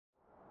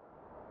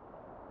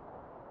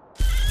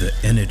The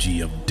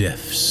energy of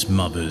death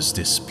smothers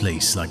this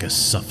place like a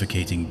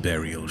suffocating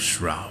burial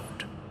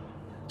shroud.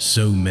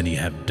 So many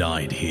have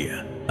died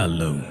here,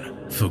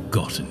 alone,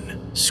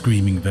 forgotten,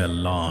 screaming their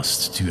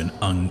last to an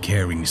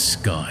uncaring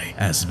sky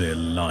as their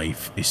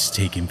life is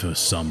taken for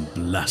some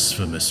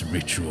blasphemous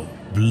ritual.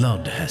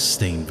 Blood has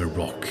stained the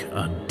rock,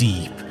 a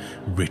deep,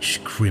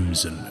 rich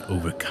crimson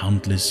over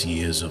countless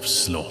years of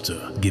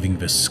slaughter, giving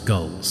the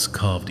skulls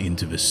carved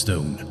into the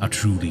stone a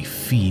truly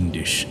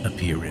fiendish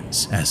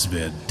appearance as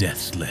their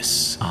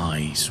deathless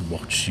eyes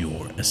watch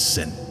your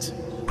ascent.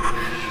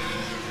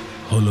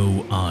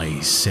 Hollow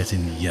eyes set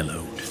in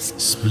yellowed,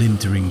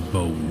 splintering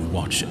bone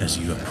watch as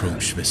you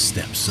approach the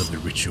steps of the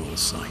ritual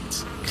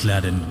site.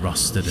 Clad in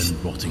rusted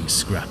and rotting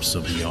scraps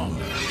of the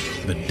armor,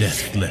 the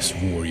deathless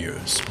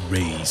warriors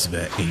raise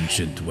their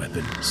ancient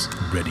weapons,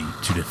 ready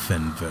to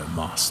defend their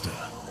master.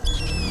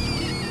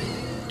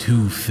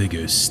 Two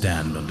figures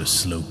stand on the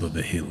slope of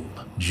a hill,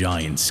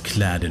 giants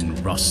clad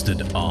in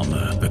rusted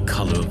armor the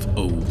color of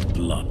old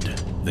blood.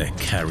 Their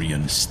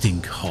carrions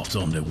stink hot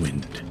on the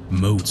wind.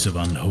 Motes of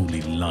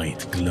unholy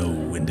light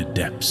glow in the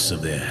depths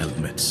of their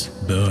helmets,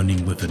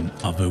 burning with an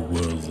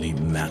otherworldly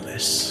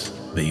malice.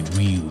 They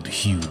wield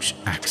huge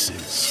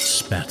axes,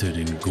 spattered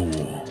in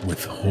gore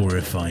with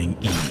horrifying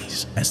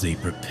ease as they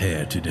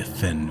prepare to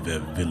defend their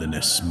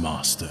villainous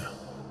master.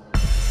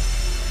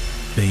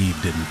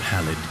 Bathed in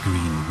pallid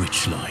green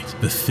witchlight,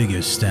 the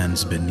figure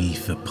stands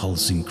beneath a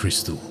pulsing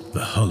crystal,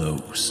 the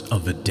hollows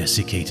of the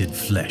desiccated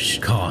flesh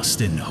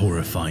cast in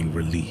horrifying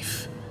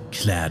relief.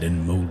 Clad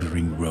in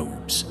moldering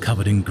robes,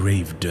 covered in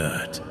grave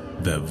dirt,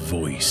 their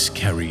voice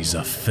carries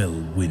a fell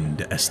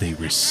wind as they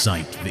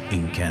recite the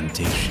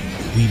incantation,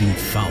 weaving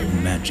foul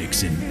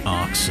magics in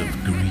arcs of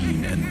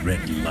green and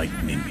red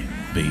lightning.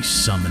 They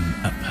summon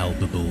a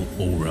palpable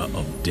aura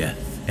of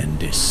death and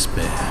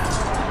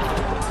despair.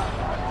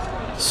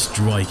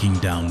 Striking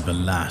down the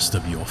last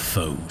of your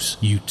foes,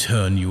 you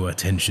turn your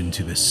attention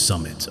to the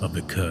summit of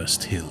the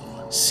cursed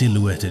hill,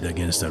 silhouetted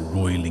against a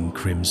roiling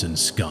crimson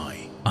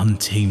sky.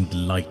 Untamed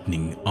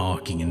lightning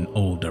arcing in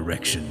all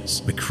directions,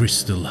 the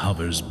crystal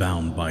hovers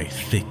bound by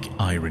thick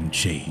iron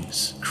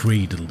chains,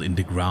 cradled in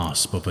the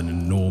grasp of an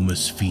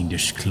enormous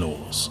fiendish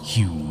claws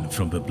hewn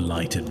from the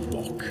blighted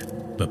rock.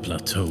 The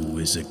plateau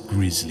is a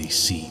grisly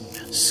scene.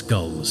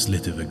 Skulls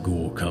litter the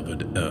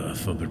gore-covered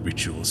earth of the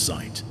ritual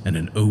site, and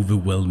an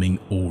overwhelming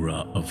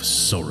aura of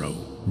sorrow,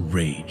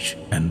 rage,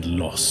 and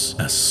loss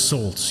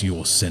assaults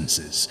your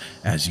senses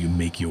as you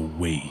make your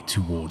way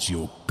towards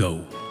your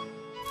goal.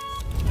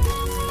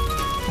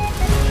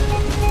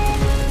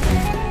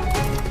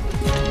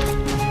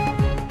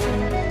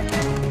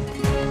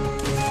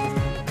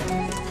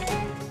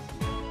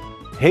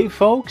 Hey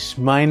folks,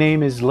 my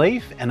name is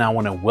Leif and I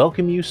want to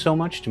welcome you so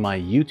much to my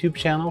YouTube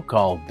channel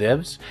called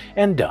Devs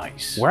and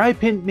Dice, where I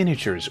paint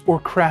miniatures or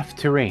craft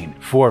terrain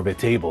for the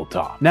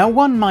tabletop. Now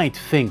one might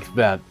think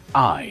that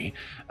I,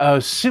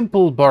 a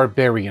simple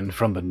barbarian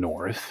from the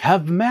north,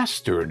 have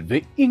mastered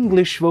the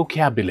English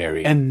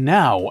vocabulary and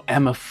now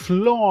am a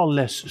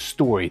flawless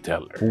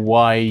storyteller.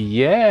 Why,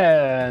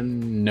 yeah,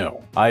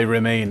 no. I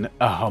remain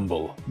a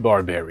humble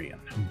barbarian.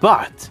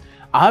 But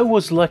I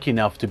was lucky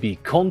enough to be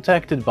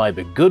contacted by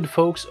the good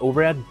folks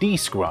over at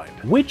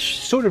dScryb, which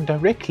sort of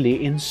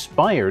directly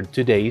inspired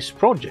today's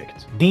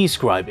project.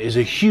 dScryb is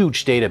a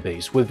huge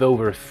database with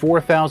over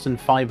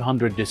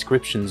 4,500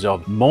 descriptions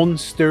of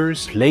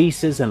monsters,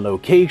 places and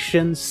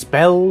locations,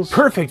 spells,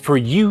 perfect for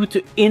you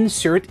to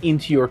insert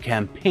into your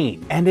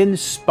campaign and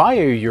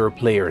inspire your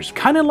players,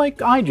 kind of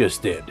like I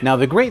just did. Now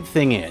the great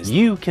thing is,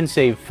 you can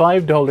save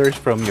 $5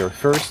 from your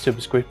first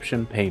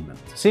subscription payment,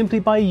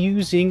 simply by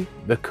using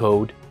the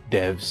code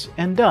Devs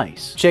and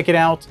Dice. Check it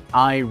out,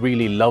 I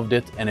really loved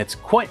it and it's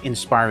quite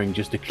inspiring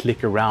just to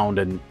click around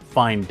and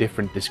find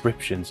different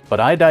descriptions, but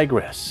I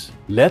digress.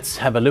 Let's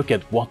have a look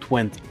at what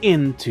went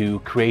into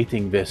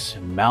creating this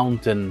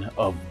mountain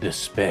of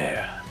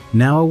despair.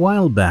 Now a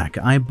while back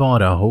I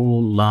bought a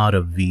whole lot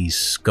of these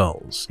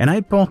skulls, and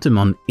I bought them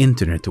on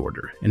internet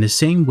order, and the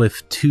same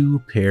with 2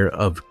 pair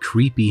of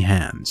creepy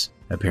hands.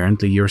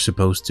 Apparently you're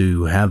supposed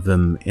to have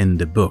them in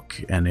the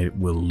book and it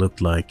will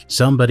look like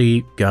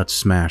somebody got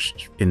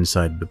smashed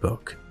inside the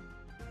book.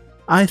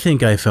 I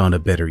think I found a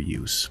better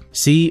use.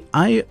 See,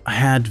 I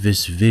had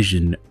this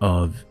vision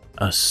of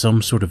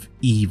some sort of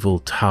evil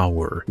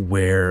tower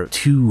where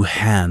 2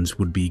 hands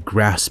would be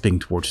grasping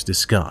towards the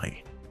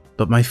sky.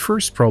 But my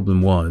first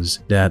problem was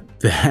that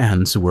the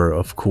hands were,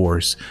 of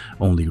course,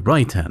 only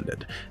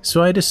right-handed,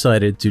 so I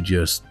decided to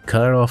just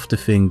cut off the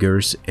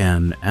fingers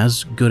and,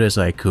 as good as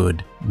I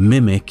could,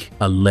 mimic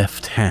a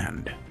left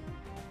hand.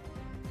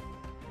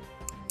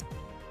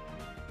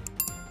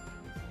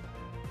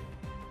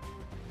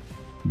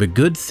 The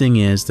good thing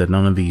is that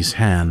none of these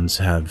hands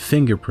have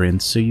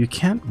fingerprints, so you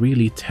can't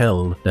really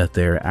tell that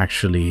they're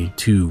actually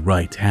 2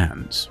 right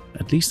hands.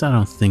 At least I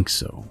don't think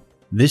so.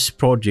 This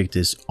project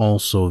is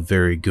also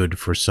very good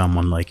for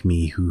someone like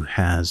me who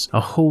has a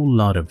whole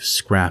lot of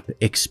scrap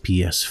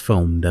XPS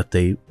foam that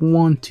they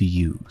want to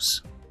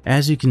use.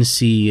 As you can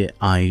see,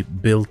 I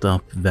built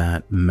up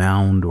that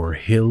mound or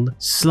hill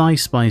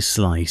slice by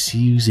slice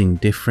using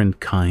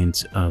different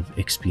kinds of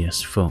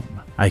XPS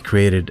foam. I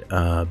created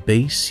a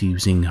base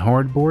using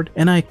hardboard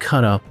and I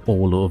cut up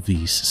all of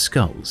these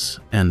skulls.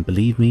 And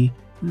believe me,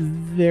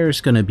 there's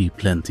gonna be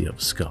plenty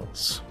of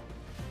skulls.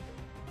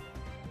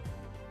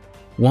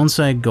 Once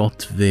I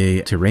got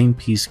the terrain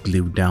piece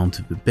glued down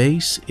to the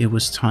base, it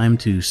was time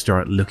to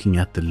start looking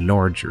at the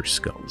larger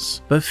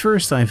skulls. But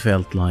first I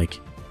felt like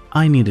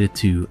I needed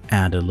to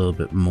add a little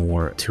bit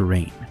more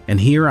terrain. And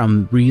here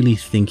I'm really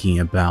thinking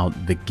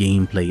about the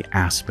gameplay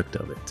aspect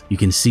of it. You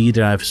can see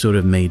that I've sort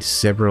of made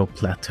several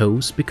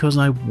plateaus because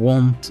I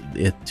want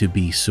it to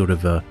be sort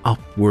of a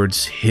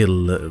upwards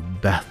hill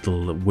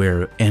battle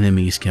where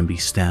enemies can be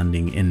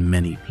standing in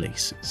many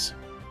places.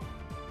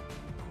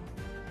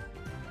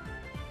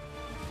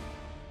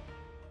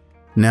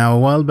 Now, a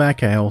while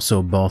back I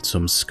also bought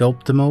some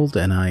Sculptamold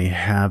and I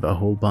have a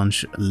whole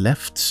bunch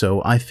left,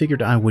 so I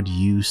figured I would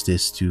use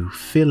this to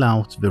fill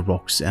out the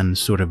rocks and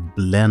sort of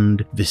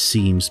blend the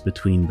seams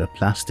between the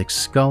plastic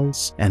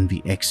skulls and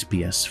the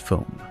XPS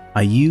foam.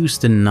 I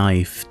used a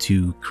knife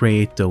to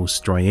create those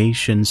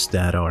striations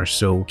that are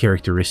so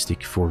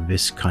characteristic for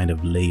this kind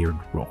of layered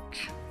rock.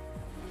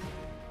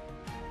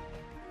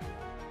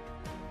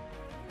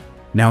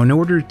 Now, in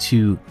order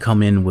to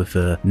come in with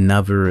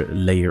another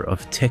layer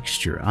of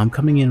texture, I'm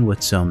coming in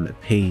with some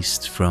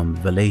paste from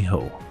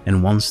Vallejo.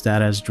 And once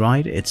that has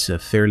dried, it's a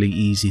fairly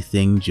easy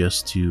thing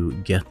just to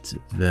get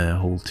the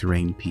whole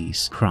terrain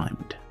piece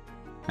primed.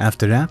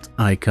 After that,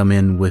 I come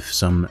in with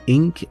some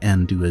ink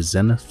and do a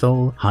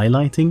zenithal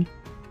highlighting.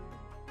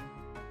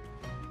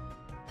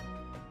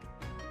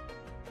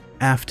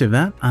 After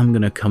that, I'm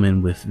gonna come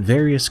in with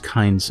various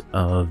kinds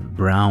of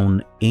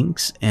brown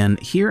inks, and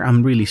here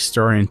I'm really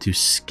starting to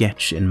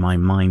sketch in my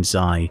mind's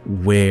eye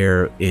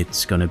where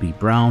it's gonna be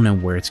brown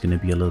and where it's gonna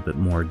be a little bit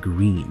more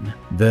green.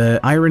 The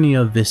irony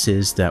of this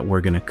is that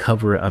we're gonna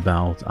cover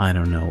about, I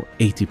don't know,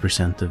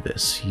 80% of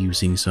this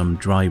using some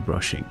dry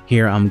brushing.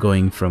 Here I'm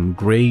going from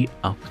gray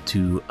up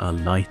to a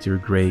lighter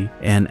gray,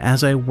 and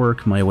as I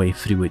work my way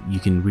through it, you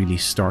can really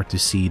start to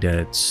see that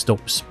it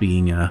stops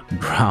being a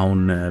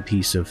brown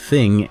piece of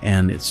thing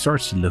and it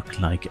starts to look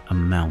like a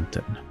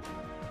mountain.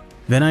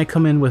 Then I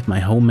come in with my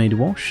homemade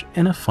wash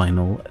and a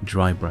final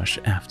dry brush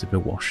after the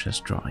wash has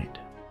dried.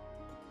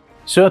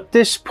 So at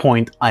this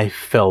point I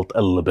felt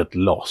a little bit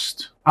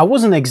lost. I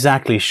wasn't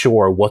exactly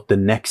sure what the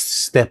next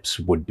steps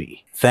would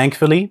be.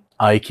 Thankfully,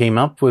 I came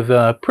up with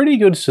a pretty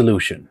good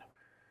solution.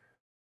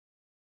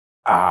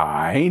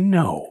 I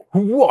know.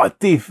 What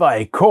if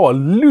I call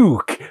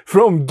Luke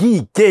from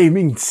Geek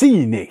Gaming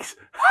Scenics?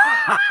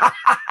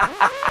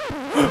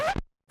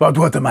 But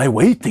what am I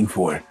waiting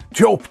for?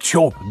 Chop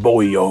chop,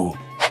 boyo.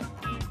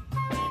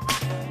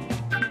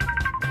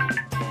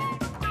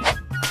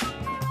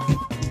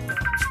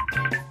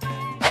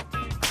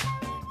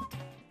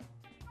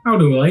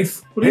 Howdy,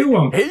 Leif. What do you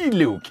want? Hey,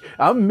 Luke.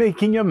 I'm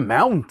making a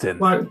mountain.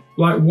 Like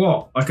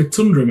what? Like a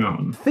tundra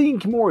mountain?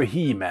 Think more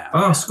He-Man.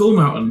 Ah, Skull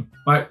Mountain.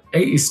 Like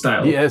 80s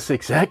style? Yes,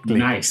 exactly.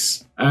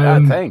 Nice.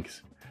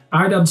 Thanks.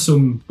 I'd add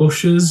some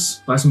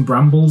bushes, like some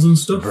brambles and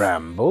stuff.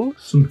 Brambles?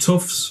 Some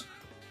tufts.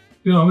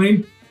 You know what I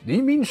mean? Do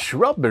you mean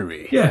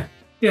shrubbery? Yeah,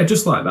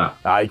 just like that.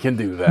 I can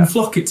do that. And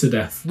flock it to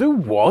death. Do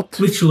what?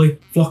 Literally,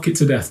 flock it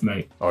to death,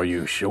 mate. Are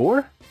you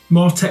sure?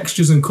 More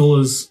textures and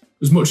colours,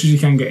 as much as you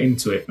can get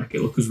into it. Make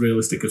it look as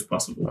realistic as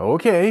possible.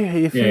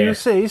 Okay, if you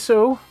say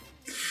so.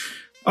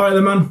 Alright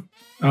then, man.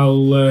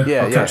 I'll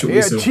catch up with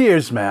you soon.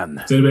 Cheers,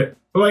 man. See you in a bit.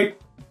 Bye-bye.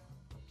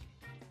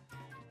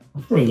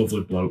 What a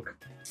lovely bloke.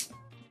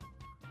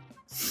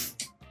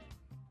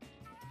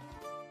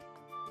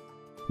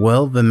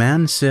 Well, the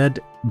man said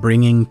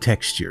bringing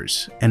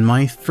textures, and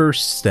my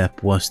first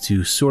step was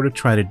to sort of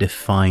try to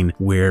define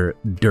where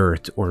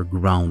dirt or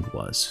ground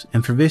was.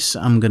 And for this,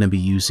 I'm going to be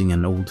using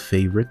an old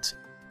favorite,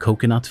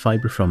 coconut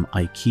fiber from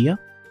IKEA,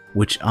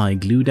 which I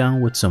glue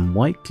down with some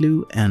white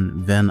glue,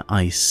 and then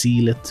I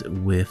seal it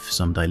with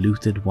some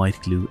diluted white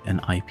glue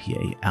and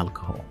IPA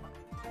alcohol.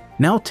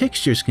 Now,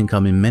 textures can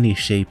come in many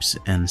shapes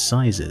and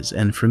sizes,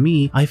 and for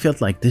me, I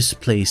felt like this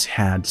place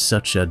had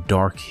such a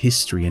dark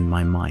history in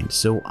my mind,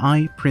 so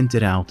I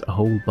printed out a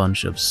whole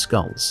bunch of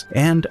skulls,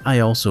 and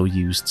I also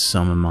used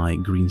some of my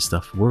Green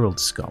Stuff World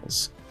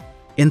skulls.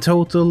 In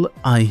total,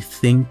 I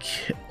think,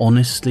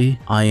 honestly,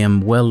 I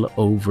am well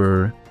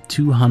over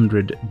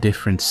 200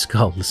 different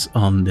skulls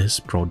on this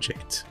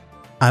project.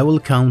 I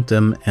will count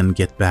them and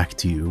get back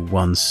to you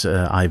once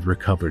I've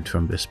recovered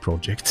from this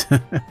project.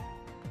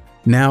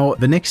 Now,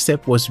 the next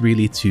step was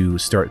really to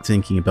start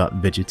thinking about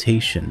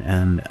vegetation,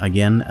 and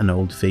again, an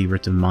old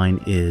favorite of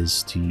mine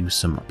is to use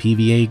some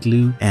PVA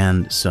glue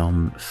and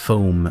some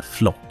foam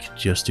flock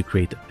just to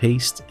create a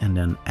paste and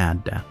then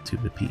add that to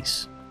the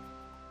piece.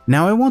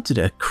 Now, I wanted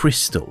a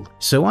crystal,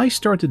 so I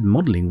started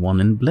modeling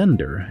one in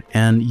Blender,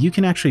 and you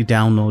can actually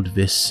download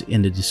this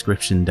in the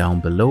description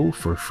down below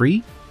for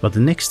free. But the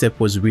next step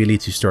was really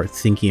to start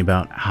thinking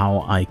about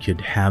how I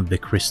could have the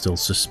crystal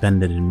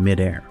suspended in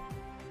midair.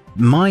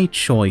 My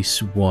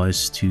choice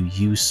was to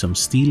use some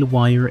steel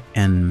wire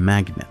and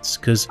magnets,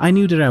 because I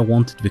knew that I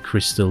wanted the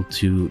crystal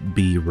to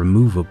be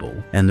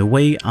removable, and the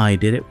way I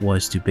did it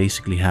was to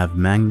basically have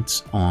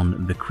magnets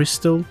on the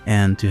crystal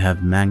and to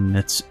have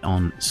magnets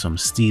on some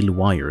steel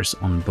wires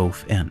on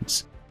both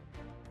ends.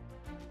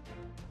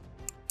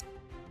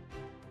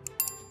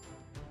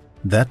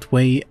 That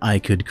way I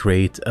could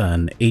create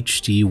an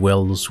H.G.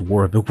 Wells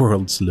War of the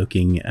Worlds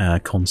looking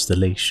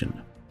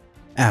constellation.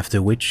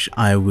 After which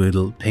I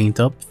will paint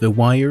up the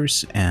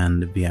wires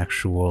and the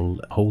actual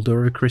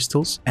holder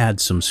crystals,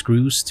 add some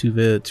screws to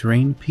the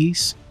terrain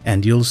piece,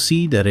 and you'll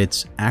see that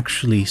it's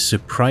actually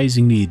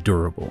surprisingly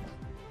durable.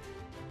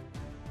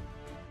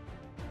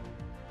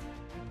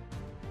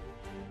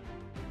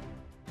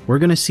 We're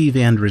gonna see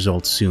the end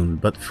result soon,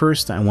 but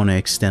first I want to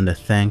extend a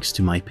thanks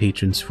to my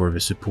patrons for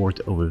the support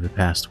over the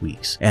past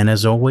weeks. And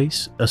as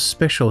always, a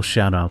special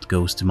shout out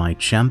goes to my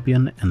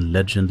champion and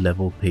legend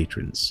level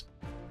patrons.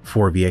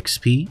 For the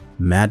XP,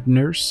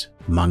 Madners,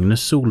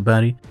 Magnus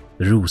Solberg,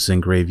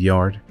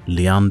 Rosengraveyard,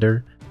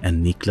 Leander,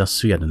 and Niklas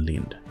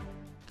Swedenlind.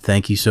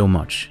 Thank you so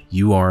much,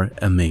 you are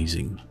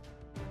amazing.